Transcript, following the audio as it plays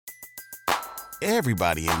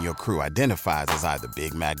Everybody in your crew identifies as either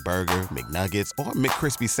Big Mac Burger, McNuggets, or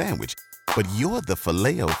McCrispy Sandwich. But you're the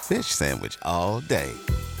Filet-O-Fish Sandwich all day.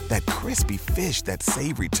 That crispy fish, that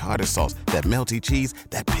savory tartar sauce, that melty cheese,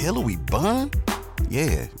 that pillowy bun.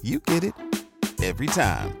 Yeah, you get it. Every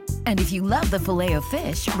time. And if you love the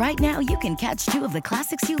Filet-O-Fish, right now you can catch two of the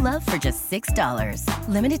classics you love for just $6.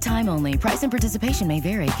 Limited time only. Price and participation may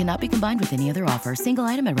vary. Cannot be combined with any other offer. Single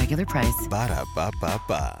item at regular price.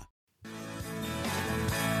 Ba-da-ba-ba-ba.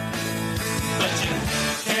 But you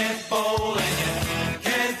can't bowl and you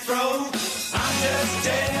can't throw. I'm just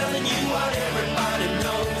telling you what everybody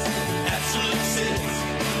knows. Absolute six.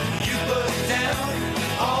 You put down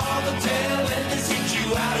all the talent that's hit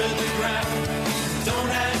you out of the ground.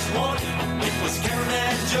 Don't ask one, it was Karen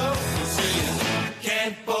and Joe. So you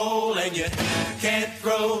can't bowl and you can't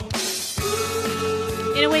throw.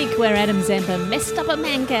 In a week where Adam Zampa messed up a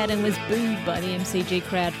Mancat and was booed by the MCG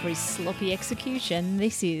crowd for his sloppy execution,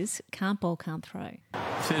 this is Can't Bowl, Can't Throw.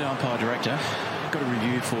 Third umpire director, got a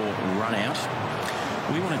review for run out.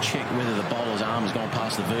 We want to check whether the bowler's arm has gone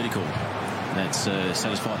past the vertical. That's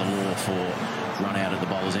satisfied the law for run out at the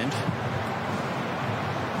bowler's end.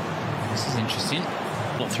 This is interesting.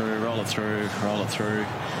 Roll it through, roll it through, roll it through,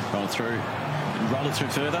 roll it through, roll it through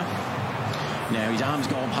further. Now his arm's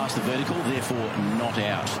gone past the vertical, therefore not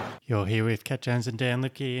out. You're here with Cat Jones and Dan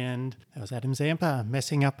Lipke, and that was Adam Zampa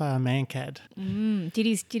messing up a Mancat. Did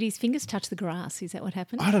his fingers touch the grass? Is that what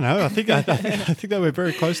happened? I don't know. I think they were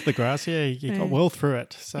very close to the grass. Yeah, he got well through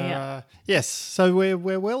it. So Yeah. yes, so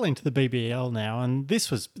we're well into the BBL now, and this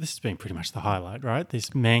has been pretty much the highlight, right?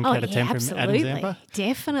 This Mancat attempt from Adam Zampa.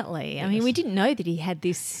 Definitely. I mean, we didn't know that he had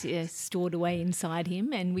this stored away inside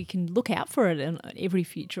him, and we can look out for it on every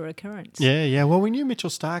future occurrence. Yeah. Well, we knew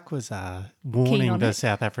Mitchell Stark was warning the it.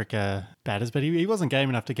 South Africa batters, but he wasn't game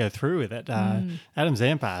enough to go through with it. Adam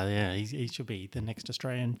Zampa, yeah, he should be the next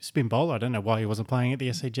Australian spin bowler. I don't know why he wasn't playing at the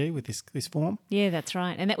SCG with this form. Yeah, that's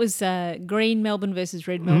right. And that was green Melbourne versus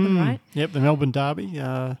red Melbourne, right? Yep, the Melbourne Derby.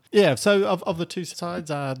 So of the two sides,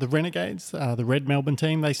 the Renegades, the red Melbourne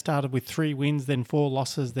team, they started with 3 wins, then 4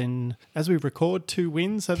 losses, then, as we record, 2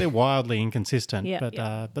 wins. So they're wildly inconsistent.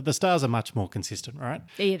 But the Stars are much more consistent, right?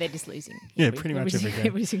 Yeah, they're just losing. Pretty much every game.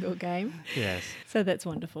 Every single game. Yes. So that's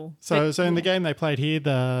wonderful. So in the game they played here,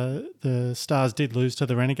 the Stars did lose to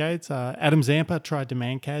the Renegades. Adam Zampa tried to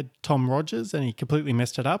mancad Tom Rogers, and he completely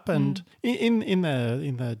messed it up. And in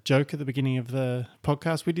the joke at the beginning of the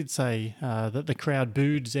podcast, we did say that the crowd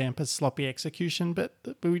booed Zampa's sloppy execution, but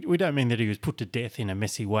we don't mean that he was put to death in a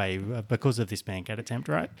messy way because of this mancad attempt,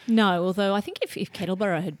 right? No, although I think if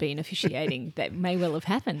Kettleborough had been officiating, that may well have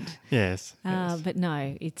happened. Yes. But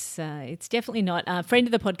no, it's definitely not. A friend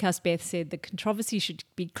of the podcast, Beth, said the controversy should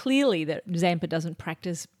be clearly that Zampa doesn't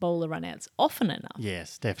practice bowler runouts often enough.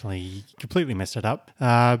 Yes, definitely. He completely messed it up.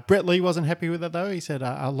 Brett Lee wasn't happy with it, though. He said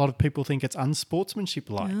a lot of people think it's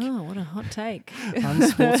unsportsmanship-like. Oh, what a hot take.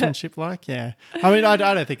 Unsportsmanship-like, yeah. I mean, I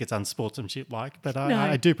don't think it's unsportsmanship-like, but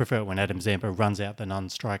I do prefer it when Adam Zampa runs out the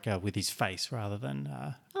non-striker with his face rather than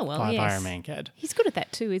via a mancad. He's good at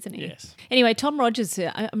that too, isn't he? Yes. Anyway, Tom Rogers,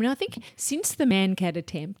 I think since the mancad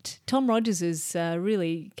attempt, Tom Rogers has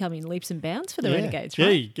really come in leaps and bounds for the Renegades,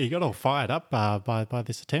 right? Yeah, he got all fired up by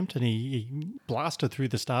this attempt, and he blasted through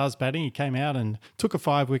the Stars batting. He came out and took a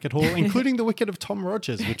 5-wicket haul, including the wicket of Tom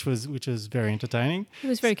Rogers, which was very entertaining. It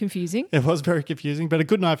was very confusing. It was very confusing, but a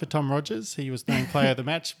good night for Tom Rogers. He was named player of the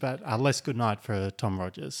match, but a less good night for Tom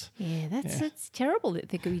Rogers. Yeah, that's terrible that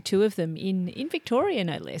there could be 2 of them in Victoria,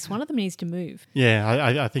 no less. One of them needs to move.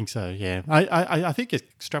 Yeah, I think so, yeah. I think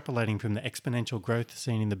extrapolating from the exponential growth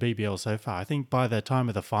seen in the BBL so far, I think by the time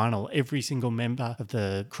of the final, every single member of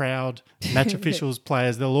the crowd, match officials,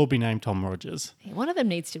 players, they'll all be named Tom Rogers. Yeah, one of them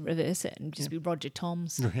needs to reverse it and just be Roger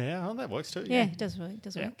Toms. Yeah, well, that works too. Yeah, it does work.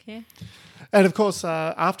 Yeah. And of course,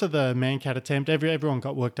 after the Mancat attempt, everyone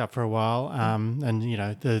got worked up for a while, and you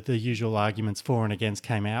know the usual arguments for and against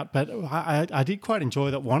came out. But I did quite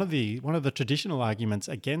enjoy that one of the traditional arguments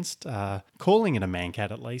against calling it a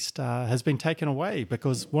Mancat, at least, has been taken away,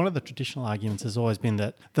 because one of the traditional arguments has always been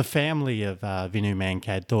that the family of Vinu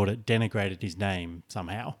Mankad thought it denigrated his name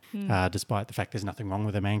somehow, despite the fact there's nothing wrong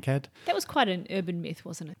with a Mankad. That was quite an urban myth,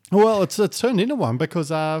 wasn't it? Well, it's turned into one,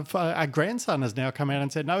 because our grandson has now come out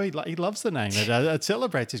and said, no, he loves the name. It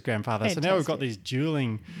celebrates his grandfather. Fantastic. So now we've got these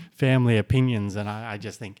dueling family opinions, and I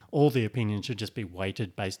just think all the opinions should just be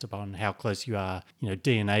weighted based upon how close you are,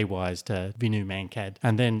 DNA-wise to Vinu Mankad,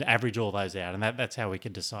 and then average all those out, and that's how we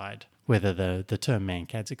could decide whether the term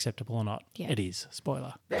Mankad's acceptable or not. Yeah. It is.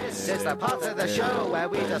 Spoiler. This is the part of the show where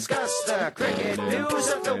we discuss the cricket news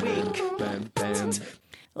of the week.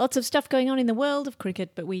 Lots of stuff going on in the world of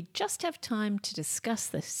cricket, but we just have time to discuss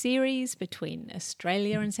the series between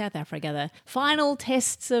Australia and South Africa, the final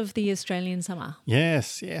tests of the Australian summer.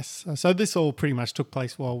 Yes. So this all pretty much took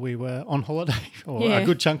place while we were on holiday, or Yeah, a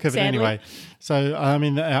good chunk of sadly. it anyway. So, I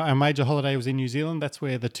mean, our major holiday was in New Zealand. That's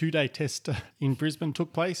where the 2-day test in Brisbane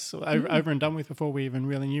took place, over and done with before we even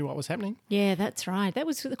really knew what was happening. Yeah, that's right. That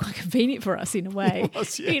was quite convenient for us in a way. It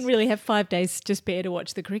was, We yes. didn't really have 5 days to spare to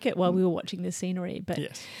watch the cricket while we were watching the scenery. But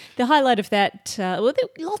Yes. the highlight of that, there were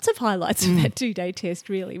lots of highlights of that 2-day test,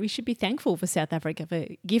 really. We should be thankful for South Africa for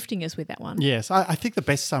gifting us with that one. Yes, I think the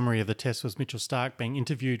best summary of the test was Mitchell Starc being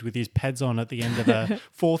interviewed with his pads on at the end of a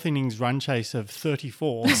fourth innings run chase of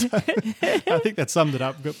 34. So I think that summed it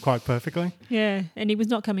up quite perfectly. Yeah, and he was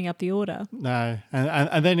not coming up the order. No,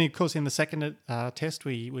 and then of course in the second test,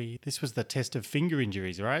 this was the test of finger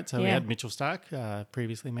injuries, right? So we Yeah. had Mitchell Starc,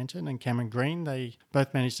 previously mentioned, and Cameron Green. They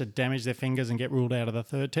both managed to damage their fingers and get ruled out of the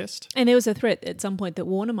third test. And there was a threat at some point that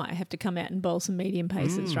Warner might have to come out and bowl some medium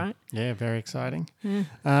paces, right? Yeah, very exciting.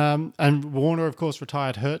 And Warner, of course,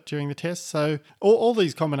 retired hurt during the test. So all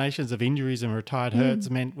these combinations of injuries and retired hurts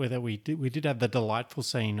meant whether we did have the delightful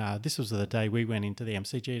scene. This was the day we went into the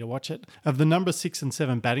MCG to watch it, of the numbers 6 and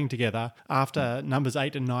 7 batting together after numbers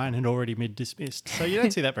 8 and 9 had already mid-dismissed. So you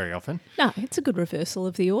don't see that very often. No, it's a good reversal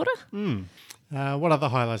of the order. What other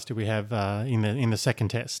highlights do we have in the second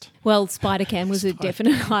test? Well, Spider-Cam was a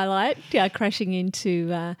definite highlight, crashing into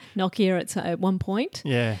Nokia at one point.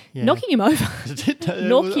 Yeah. Knocking him over.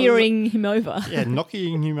 Nokia-ing him over. Yeah,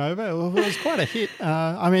 knocking him over. It was quite a hit.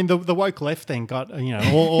 I mean, the woke left then got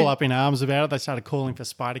all up in arms about it. They started calling for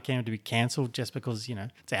Spider-Cam to be cancelled just because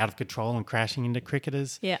it's out of control and crashing into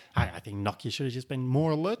cricketers. Yeah. I think Nokia should have just been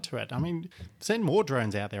more alert to it. I mean, send more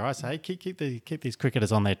drones out there. I say keep these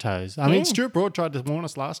cricketers on their toes. I mean, Stuart Broad tried to warn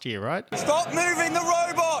us last year, right? Stop moving the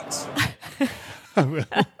robots!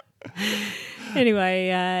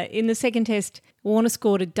 Anyway, in the second test, Warner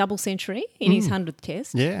scored a double century in his 100th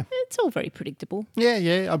test. Yeah. It's all very predictable.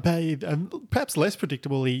 Yeah. Perhaps less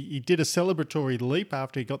predictable. He did a celebratory leap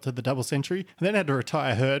after he got to the double century and then had to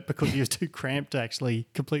retire hurt because he was too cramped to actually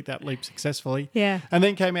complete that leap successfully. Yeah. And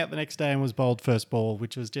then came out the next day and was bowled first ball,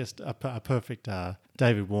 which was just a perfect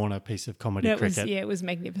David Warner piece of comedy cricket. It was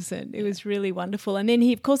magnificent. It was really wonderful. And then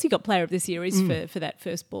he got Player of the Series for that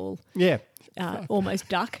first ball. Yeah. Almost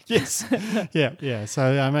duck. Yes. Yeah.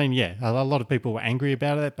 So, I mean, a lot of people were angry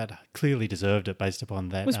about it, but clearly deserved it based upon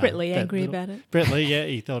that. Was Brett Lee angry about it? Brett Lee, yeah,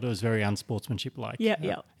 he thought it was very unsportsmanship-like.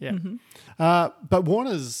 Yeah. But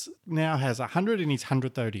Warner's now has 100 in his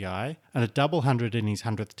 100th ODI and a double 100 in his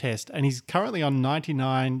 100th test, and he's currently on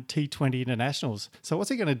 99 T20 internationals. So what's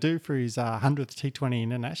he going to do for his 100th T20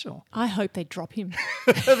 international? I hope they drop him.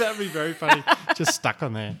 That'd be very funny. Just stuck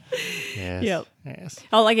on there. Yes. Yep. Yes.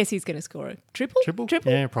 Oh, I guess he's going to score a triple? Triple?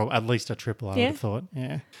 Yeah, probably at least a triple, I would have thought.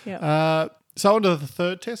 Yeah. Yep. So on to the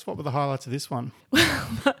third test. What were the highlights of this one?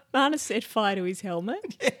 Marnus set fire to his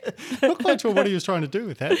helmet. Not quite sure what he was trying to do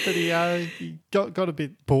with that, but he got a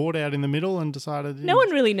bit bored out in the middle and decided... No one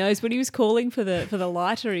really knows, but he was calling for the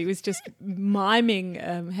lighter. He was just miming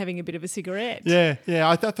having a bit of a cigarette. Yeah.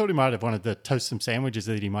 I thought he might have wanted to toast some sandwiches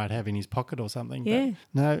that he might have in his pocket or something. Yeah.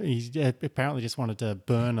 But no, he apparently just wanted to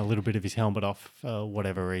burn a little bit of his helmet off for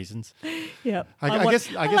whatever reasons. Yeah. I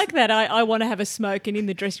guess like that. I want to have a smoke, and in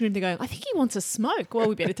the dressing room they're going, I think he wants a smoke. Well,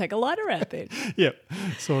 we better take a lighter out then. Yep,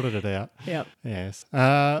 sorted it out. Yep. Yes.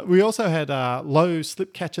 We also had low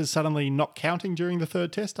slip catches suddenly not counting during the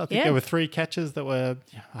third test. I think there were 3 catches that were,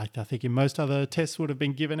 I think in most other tests would have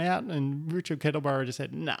been given out, and Richard Kettleborough just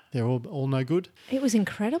said, nah, they're all no good. It was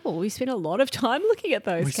incredible. We spent a lot of time looking at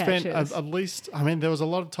those We catches. spent at least, there was a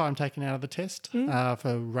lot of time taken out of the test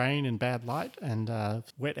for rain and bad light and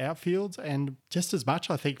wet outfields, and just as much,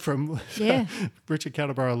 I think, from Richard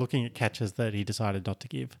Kettleborough looking at catches that he decided not to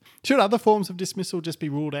give. Should other forms of dismissal just be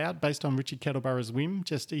ruled out based on Richard Kettleborough's whim?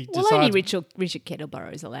 Only Richard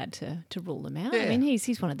Kettleborough is allowed to rule them out. Yeah. I mean,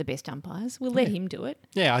 he's one of the best umpires. We'll let him do it.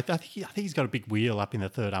 Yeah, I think he's got a big wheel up in the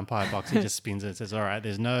third umpire box. He just spins it and says, all right,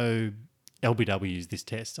 there's no LBWs this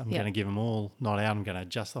test. I'm going to give them all not out. I'm going to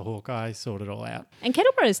adjust the Hawkeye, sort it all out. And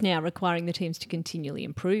Kettleborough is now requiring the teams to continually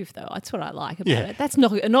improve, though. That's what I like about Yeah. it. That's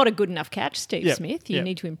not a good enough catch, Steve Yep, Smith. You yep.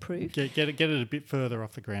 need to improve. Get it a bit further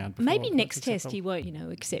off the ground. Maybe before next it's test acceptable. he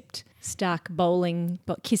won't, accept Stark bowling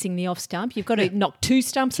but kissing the off stump. You've got to knock two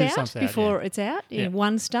stumps out before it's out. Yeah.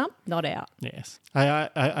 One stump, not out. Yes.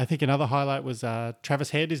 I think another highlight was Travis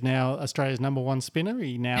Head is now Australia's #1 spinner.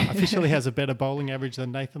 He now officially has a better bowling average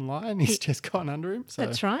than Nathan Lyon. He's just gone under him. So.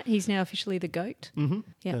 That's right. He's now officially the GOAT. Mm-hmm.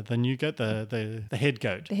 Yeah. The new GOAT, the head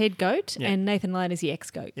GOAT. The head GOAT, Yeah. and Nathan Lyon is the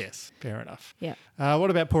ex-GOAT. Yes, fair enough. Yeah. What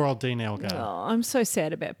about poor old Dean Elgar? Oh, I'm so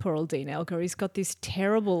sad about poor old Dean Elgar. He's got this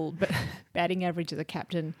terrible batting average as a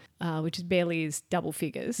captain, which is barely his double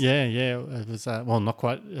figures. Yeah. It was, not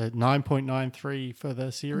quite, 9.93 for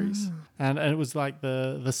the series. And it was like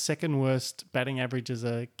the second worst batting average as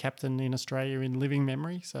a captain in Australia in living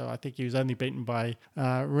memory. So I think he was only beaten by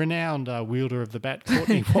renowned wielder of the bat,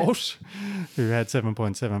 Courtney Walsh, who had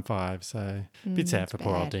 7.75. So a bit sad for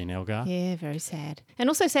poor old bad. Dean Elgar. Yeah, very sad. And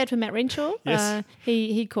also sad for Matt Renshaw. Yes.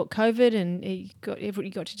 He caught COVID and he got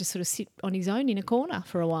to just sort of sit on his own in a corner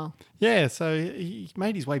for a while. Yeah, so he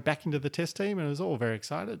made his way back into the test team and was all very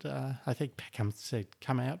excited. I think Peckham said,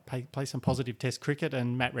 come out, play some positive test cricket,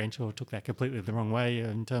 and Matt Renshaw took that completely the wrong way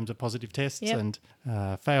in terms of positive tests and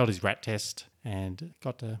failed his rat test and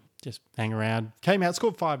got to just hang around. Came out,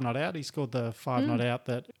 scored 5 not out. He scored the 5 not out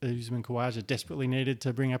that Usman Khawaja desperately needed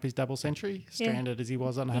to bring up his double century, stranded as he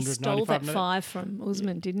was on He 195 stole that not out. 5 from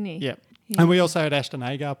Usman, didn't he? Yeah. And we also had Ashton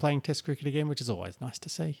Agar playing test cricket again, which is always nice to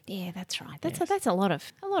see. Yeah, that's right. That's a lot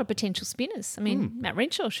of potential spinners. I mean, Matt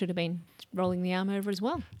Renshaw should have been rolling the arm over as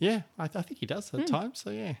well. Yeah, I think he does at times.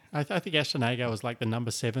 So, yeah, I think Ashton Agar was like the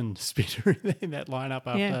number 7 spinner in that lineup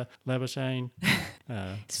after Labuschagne,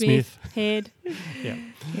 Smith. Head. Yeah.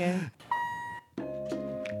 Yeah.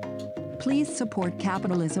 Please support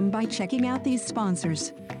capitalism by checking out these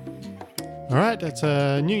sponsors. All right, it's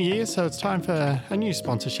a new year, so it's time for a new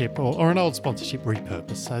sponsorship or an old sponsorship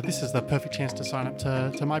repurpose. So this is the perfect chance to sign up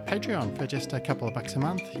to my Patreon for just a couple of bucks a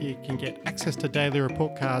month. You can get access to daily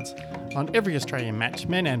report cards on every Australian match,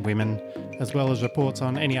 men and women, as well as reports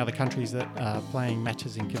on any other countries that are playing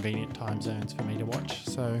matches in convenient time zones for me to watch.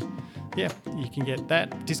 So, yeah, you can get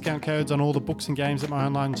that. Discount codes on all the books and games at my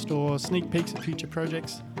online store, sneak peeks at future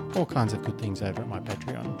projects, all kinds of good things over at my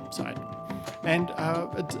Patreon site. And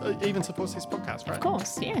it even supports this podcast, right? Of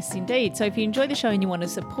course, yes, indeed. So if you enjoy the show and you want to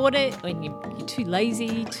support it, and you're too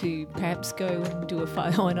lazy to perhaps go and do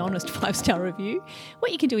an honest 5-star review,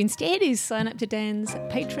 what you can do instead is sign up to Dan's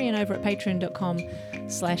Patreon over at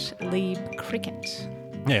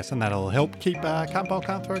patreon.com/LeibCricket. Yes, and that'll help keep Can't Bowl,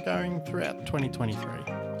 Can't Throw going throughout 2023.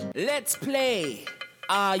 Let's play.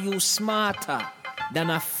 Are you smarter than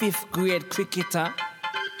a 5th grade cricketer?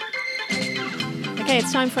 Okay,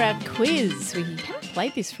 it's time for our quiz. We haven't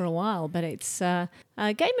played this for a while, but it's a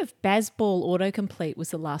game of Bazball Autocomplete was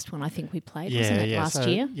the last one I think we played, wasn't it, last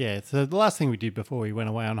year? Yeah, so the last thing we did before we went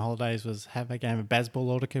away on holidays was have a game of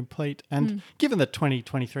Bazball Autocomplete. And given that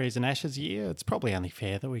 2023 is an Ashes year, it's probably only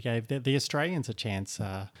fair that we gave the Australians a chance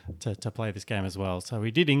to play this game as well. So we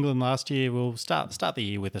did England last year. We'll start the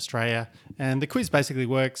year with Australia. And the quiz basically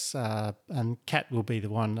works, and Kat will be the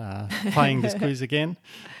one playing this quiz again.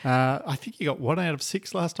 I think you got 1 out of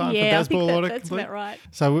 6 last time for Bazball Autocomplete. That's about right.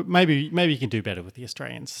 So maybe you can do better with the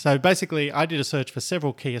Australians. So basically, I did a search for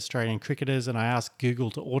several key Australian cricketers and I asked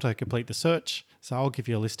Google to autocomplete the search. So I'll give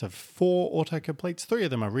you a list of 4 autocompletes. 3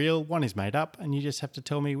 of them are real, 1 is made up, and you just have to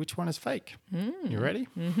tell me which one is fake. You ready?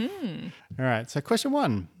 Mm-hmm. All right, so question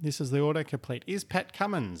 1. This is the autocomplete. Is Pat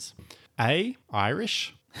Cummins A,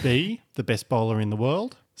 Irish, B, the best bowler in the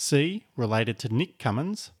world, C, related to Nick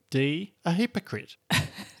Cummins, D, a hypocrite?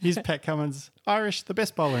 Is Pat Cummins Irish, the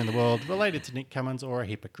best bowler in the world, related to Nick Cummins, or a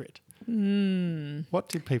hypocrite? What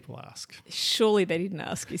did people ask? Surely they didn't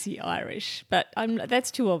ask, is he Irish? But that's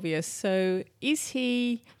too obvious. So is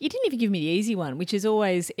he... You didn't even give me the easy one, which is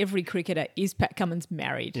always every cricketer, is Pat Cummins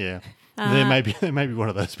married? Yeah. There may be one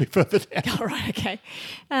of those a bit further down. All right, okay.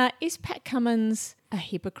 Is Pat Cummins a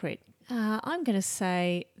hypocrite? I'm going to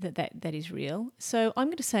say that is real. So I'm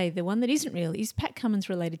going to say the one that isn't real is Pat Cummins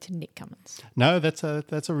related to Nick Cummins. No, that's a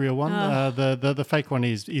real one. The fake one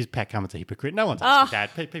is Pat Cummins a hypocrite? No one's asking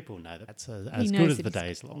that. People know that. That's as good as the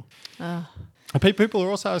day is long. People are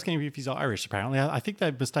also asking if he's Irish, apparently. I think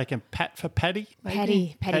they've mistaken Pat for Paddy,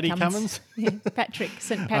 maybe? Paddy Cummins. Yeah,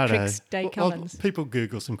 St. Patrick's Day Cummins. People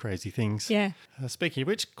Google some crazy things. Yeah. Speaking of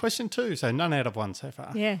which, question 2. So none out of 1 so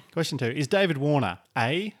far. Yeah. Question 2. Is David Warner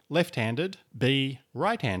A, left-handed, B,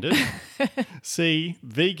 right-handed, C,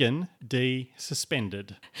 vegan, D,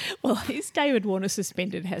 suspended? Well, is David Warner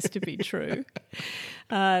suspended has to be true.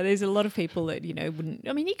 There's a lot of people that, wouldn't...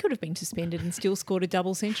 I mean, he could have been suspended and still scored a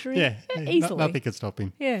double century. Yeah. Easily. Nothing could stop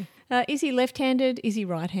him. Yeah. Is he left-handed? Is he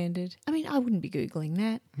right-handed? I mean, I wouldn't be Googling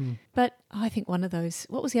that. But I think one of those...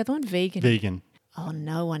 What was the other one? Vegan. Vegan. Oh,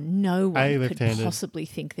 no one could left-handed. possibly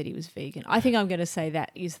think that he was vegan. I think I'm going to say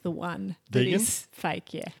that is the one that Vegan? is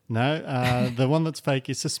fake, yeah. No, the one that's fake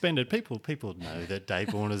is suspended. People know that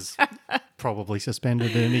Dave Warner's probably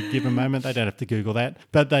suspended at any given moment. They don't have to Google that.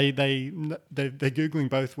 But they're Googling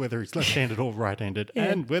both whether he's left-handed or right-handed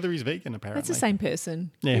and whether he's vegan, apparently. That's the same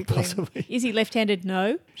person. Yeah, Googling. possibly. Is he left-handed?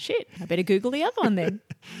 No. Shit. I better Google the other one then.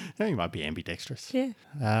 No, he might be ambidextrous.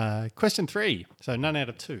 Yeah. Question 3. So none out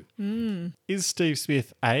of 2. Is Steve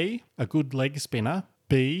Smith A, a good leg spinner,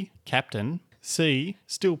 B, captain, C,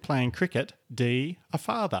 still playing cricket, D, a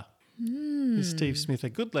father? Is Steve Smith a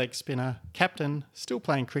good leg spinner, captain, still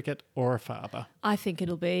playing cricket, or a father? I think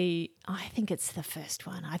it's the first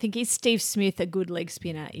one. I think is Steve Smith a good leg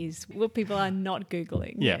spinner is what people are not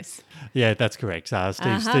Googling. Yeah. Yes. Yeah, that's correct.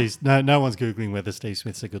 Steve's no one's Googling whether Steve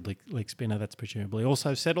Smith's a good leg spinner. That's presumably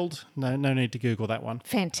also settled. No need to Google that one.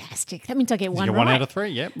 Fantastic. That means I get one You get right. 1 out of 3,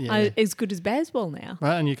 yep. Yeah. As good as Bazball now.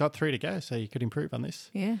 Well, and you got 3 to go, so you could improve on this.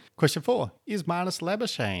 Yeah. Question 4. Is Marnus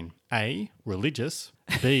Labuschagne A, religious,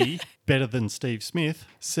 B, better than Steve Smith,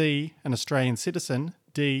 C, an Australian citizen,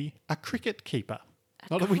 D, a cricket keeper?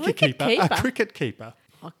 Not a wicket keeper, a cricket keeper.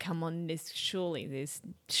 Oh, come on. Surely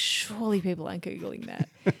people aren't Googling that.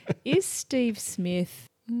 Is Steve Smith...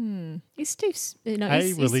 Is Steve... No,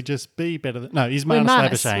 A, religious, B, better than... No, is We're Marnus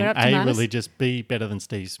Marnus. We're Labuschagne up to A, Marnus. religious, B, better than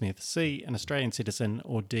Steve Smith, C, an Australian citizen,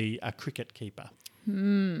 or D, a cricket keeper?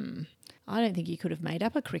 I don't think you could have made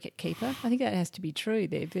up a cricket keeper. I think that has to be true.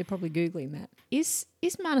 They're probably Googling that. Is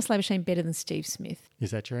Marnus Labuschagne better than Steve Smith?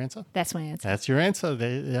 Is that your answer? That's my answer. That's your answer.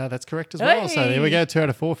 Yeah, that's correct as well. So there we go, 2 out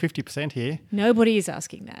of 4, 50% here. Nobody is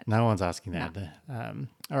asking that. No one's asking that.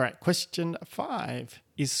 All right, question 5.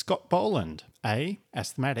 Is Scott Boland A,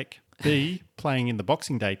 asthmatic, B, playing in the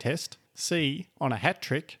Boxing Day test, C, on a hat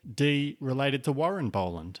trick, D, related to Warren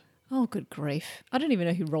Boland? Oh, good grief. I don't even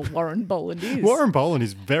know who Warren Boland is. Warren Boland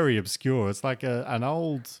is very obscure. It's like an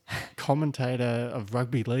old commentator of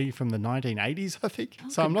rugby league from the 1980s, I think.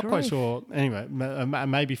 So I'm not quite sure. Anyway,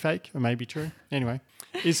 maybe fake or maybe true. Anyway,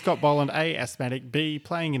 is Scott Boland A, asthmatic, B,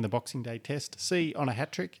 playing in the Boxing Day test, C, on a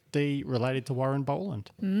hat trick, D, related to Warren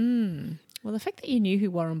Boland? Well, the fact that you knew who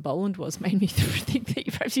Warren Boland was made me think that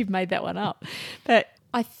perhaps you've made that one up. But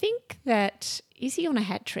I think that... Is he on a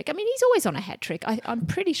hat trick? I mean, he's always on a hat trick. I'm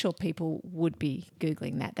pretty sure people would be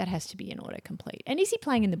Googling that. That has to be an autocomplete. And is he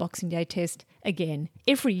playing in the Boxing Day test? Again,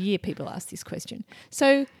 every year people ask this question.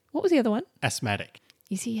 So what was the other one? Asthmatic.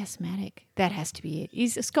 Is he asthmatic? That has to be it.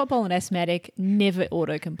 Is Scott Boland asthmatic? Never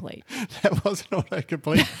autocomplete. That wasn't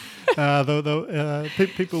autocomplete.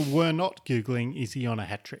 People were not Googling, is he on a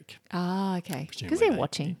hat trick? Ah, okay. Because Presumably they're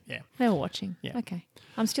watching. Yeah. They were watching. Yeah. Okay.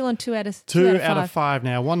 I'm still on 2 out of 2 out of 5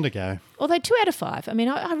 now, 1 to go. Although 2 out of 5. I mean,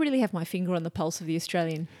 I really have my finger on the pulse of the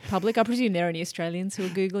Australian public. I presume there are any Australians who are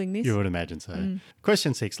Googling this. You would imagine so.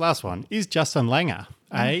 Question 6, last one. Is Justin Langer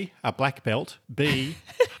A, a black belt, B,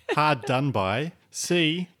 hard done by,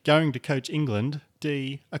 C, going to coach England,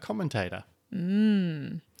 D, a commentator?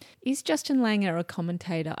 Is Justin Langer a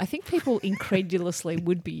commentator? I think people incredulously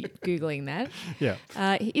would be Googling that. Yeah.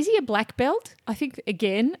 Is he a black belt? I think,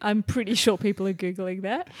 again, I'm pretty sure people are Googling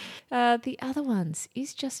that. The other ones,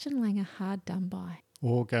 is Justin Langer hard done by?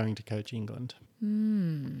 Or going to coach England.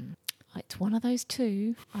 It's one of those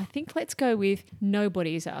two. I think let's go with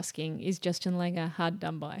nobody is asking, is Justin Langer hard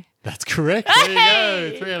done by? That's correct. There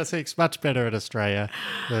you go. 3 out of 6. Much better at Australia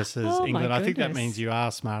versus Oh, my England. I think that goodness. means you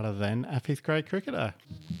are smarter than a 5th grade cricketer.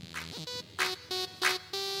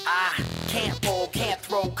 Can't bowl, can't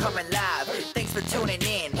throw, coming live. Thanks for tuning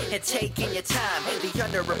in and taking your time. The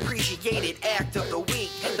underappreciated act of the week,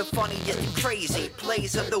 the funniest and crazy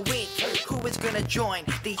plays of the week. Who is gonna join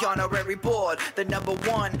the honorary board? The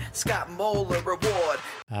 #1 Scott Moeller Award.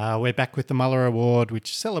 We're back with the Muller Award,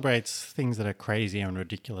 which celebrates things that are crazy and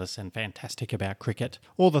ridiculous and fantastic about cricket.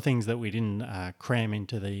 All the things that we didn't cram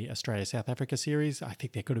into the Australia-South Africa series. I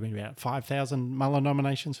think there could have been about 5,000 Muller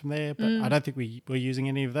nominations from there, but I don't think we were using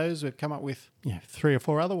any of those. We've come up with 3 or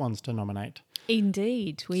 4 other ones to nominate.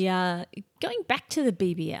 Indeed. We are going back to the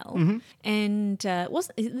BBL, and the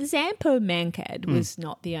Zampo Mankad was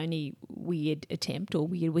not the only weird attempt or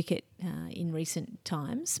weird wicket in recent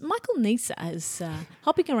times. Michael Neser is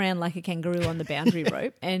hopping around like a kangaroo on the boundary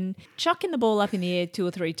rope and chucking the ball up in the air 2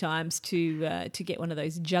 or 3 times to get one of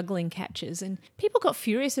those juggling catches. And people got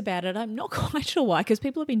furious about it. I'm not quite sure why, because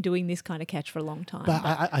people have been doing this kind of catch for a long time. But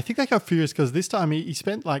I think they got furious because this time he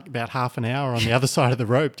spent like about half an hour on the other side of the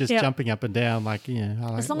rope just jumping up and down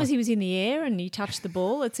as long as he was in the air and he touched the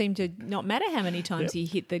ball, it seemed to not matter how many times he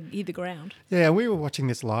hit the ground. Yeah, we were watching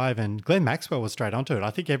this live and Glenn Maxwell was straight onto it.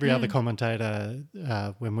 I think every other commentator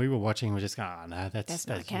when we were watching was just going, "Oh no, That's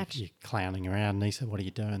not a catch. You're clowning around." Nisa, what are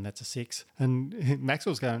you doing? That's a 6. And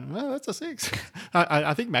Maxwell's going, "Oh, that's a 6."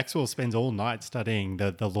 I think Maxwell spends all night studying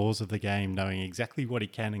the laws of the game, knowing exactly what he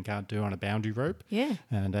can and can't do on a boundary rope. Yeah.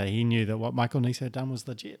 And he knew that what Michael Nisa had done was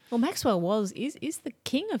legit. Well, Maxwell is the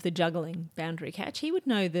king of the juggling boundary catch. He would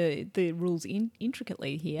know the rules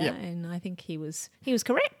intricately here, Yep. and I think he was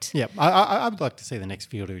correct. Yeah, I would like to see the next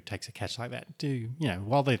fielder who takes a catch like that do,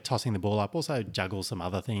 while they're tossing the ball up, also juggle some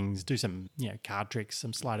other things, do some, card tricks,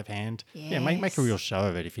 some sleight of hand. Yeah, make a real show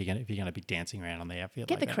of it if you're going to be dancing around on the outfield.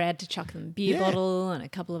 Get like the that. crowd to chuck them a beer bottle and a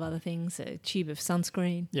couple of other things, a tube of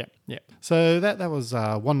sunscreen. Yeah. So that was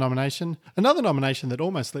one nomination. Another nomination that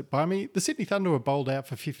almost slipped by me, the Sydney Thunder were bowled out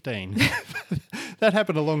for 15. That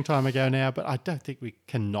happened a long time ago now, but I don't think we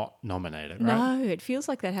cannot nominate it, right? No, it feels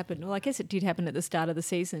like that happened. Well, I guess it did happen at the start of the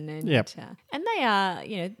season, and and they are,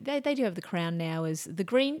 they do have the crown now as the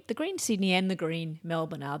green Sydney and the green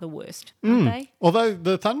Melbourne are the worst, aren't they? Although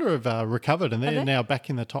the Thunder have recovered and they're they? now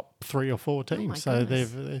back in the top 3 or 4 teams. So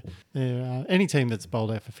goodness. they're any team that's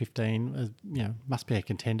bowled out for 15, must be a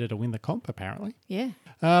contender to win the comp apparently. Yeah.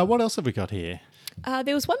 What else have we got here?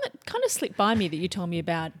 There was one that kind of slipped by me that you told me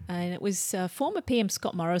about, and it was former PM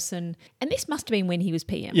Scott Morrison, and this must have been when he was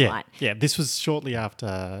PM, right? Yeah, this was shortly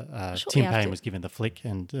after Shortly Tim Payne after. was given the flick,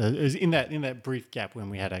 and it was in that brief gap when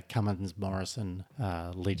we had a Cummins-Morrison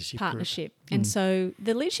leadership Partnership. And so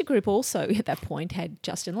the leadership group also at that point had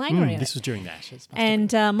Justin Langer in it. This was during the Ashes.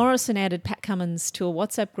 And Morrison added Pat Cummins to a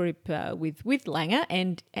WhatsApp group with Langer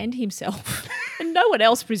and himself, and no one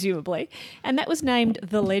else presumably, and that was named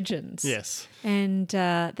The Legends. Yes. And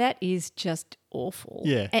that is just awful.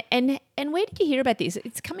 Yeah. And where did you hear about this?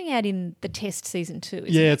 It's coming out in the Test season 2, isn't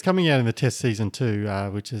Yeah, it? it's coming out in the Test season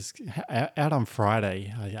 2, which is out on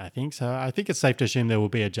Friday, I think. So I think it's safe to assume there will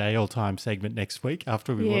be a JL time segment next week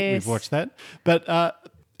after we've watched that. But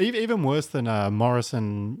even worse than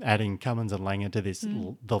Morrison adding Cummins and Langer to this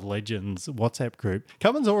The Legends WhatsApp group,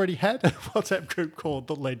 Cummins already had a WhatsApp group called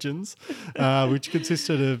The Legends, which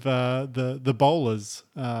consisted of the bowlers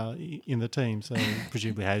in the team. So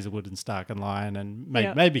presumably Hazelwood and Stark and Lyon, and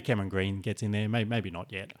maybe Cameron Green gets in there, maybe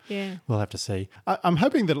not yet. Yeah. We'll have to see. I'm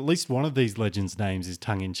hoping that at least one of these Legends names is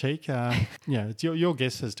tongue-in-cheek. It's your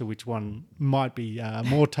guess as to which one might be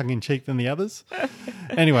more tongue-in-cheek than the others.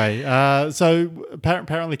 Anyway, so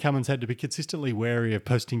apparently Cummins had to be consistently wary of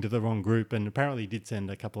posting to the wrong group, and apparently did send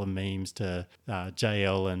a couple of memes to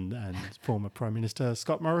JL and former Prime Minister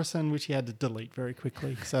Scott Morrison, which he had to delete very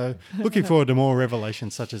quickly. So looking forward to more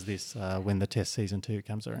revelations such as this when the Test season 2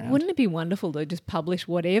 comes around. Wouldn't it be wonderful to just publish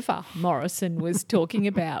whatever Morrison was talking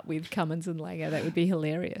about with Cummins and Langer? That would be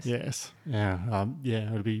hilarious. Yes. Yeah.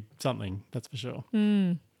 It would be something, that's for sure.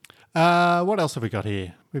 What else have we got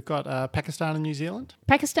here? We've got Pakistan and New Zealand.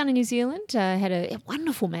 Pakistan and New Zealand had a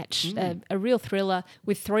wonderful match, a real thriller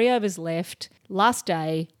with 3 overs left. Last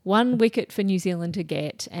day, 1 wicket for New Zealand to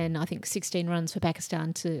get, and I think 16 runs for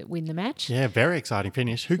Pakistan to win the match. Yeah, very exciting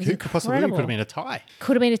finish. Who could possibly incredible. could have been a tie?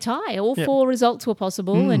 Could have been a tie. All 4 results were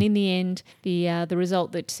possible, and in the end, the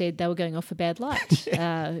result that said they were going off for bad light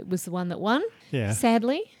was the one that won. Yeah.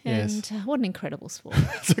 Sadly, Yes. and what an incredible sport.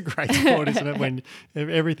 It's a great sport, isn't it? When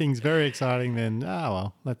everything's very exciting, then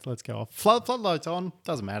let's go off. Floodlights on.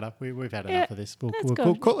 Doesn't matter. We've had enough of this.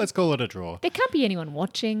 Let's call it a draw. There can't be anyone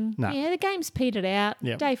watching. No. Yeah, the game's petered out.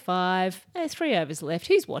 Yep. Day 5. 3 overs left.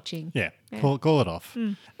 Who's watching? Yeah. Call it off.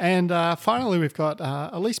 And finally, we've got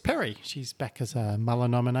Elise Perry. She's back as a Muller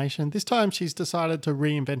nomination. This time, she's decided to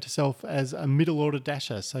reinvent herself as a middle order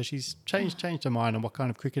dasher. So she's changed her mind on what kind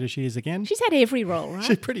of cricketer she is again. She's had every role, right?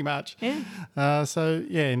 She pretty much. Yeah.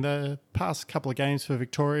 In the past couple of games for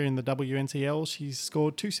Victoria in the WNCL, she's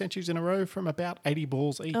scored 2 centuries in a row from about 80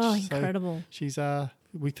 balls each. Oh, incredible. So she's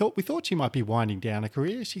we thought she might be winding down a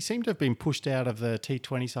career. She seemed to have been pushed out of the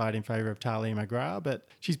T20 side in favour of Talia McGrath, but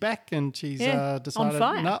she's back and she's decided, on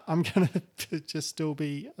fire. no, I'm going to just still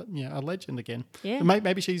be a legend again. Yeah.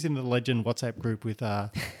 Maybe she's in the legend WhatsApp group with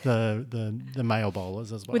the male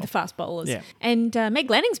bowlers as well. With the fast bowlers. Yeah. And Meg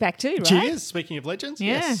Lanning's back too, right? She is, speaking of legends,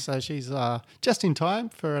 Yeah. yes. So she's just in time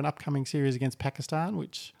for an upcoming series against Pakistan,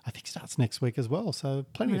 which I think starts next week as well. So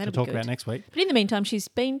plenty to that'll be talk good. about next week. But in the meantime, she's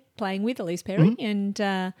been playing with Elise Perry and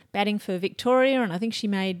batting for Victoria, and I think she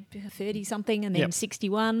made 30-something and then Yep.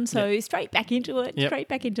 61. So straight back into it, Yep. straight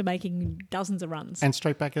back into making dozens of runs. And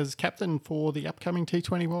straight back as captain for the upcoming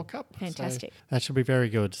T20 World Cup. Fantastic. So that should be very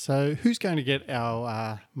good. So who's going to get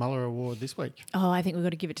our Muller Award this week? Oh, I think we've got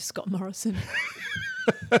to give it to Scott Morrison.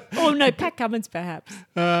 Oh, no, Pat Cummins, perhaps.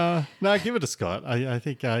 No, give it to Scott. I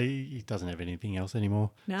think he doesn't have anything else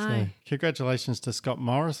anymore. No. So, congratulations to Scott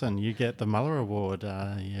Morrison. You get the Muller Award.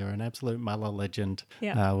 You're an absolute Muller legend.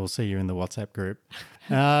 Yeah. We'll see you in the WhatsApp group.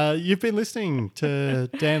 You've been listening to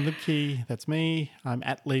Dan Liebke. That's me. I'm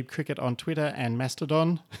at Lieb Cricket on Twitter and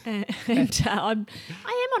Mastodon. And I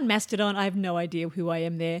am on Mastodon. I have no idea who I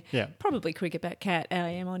am there. Yeah. Probably Cricketbat Cat. I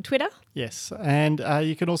am on Twitter. Yes, and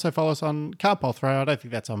you can also follow us on Carpole Throw. I don't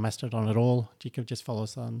think that's on Mastodon at all. You can just follow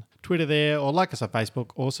us on Twitter there, or like us on Facebook,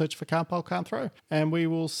 or search for Carpole Can't Throw. And we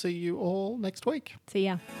will see you all next week. See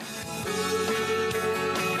ya.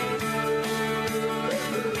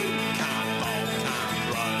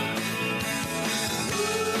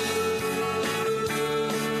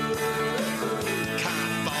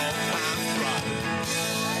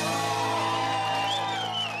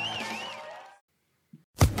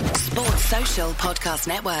 Sports Social Podcast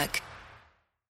Network.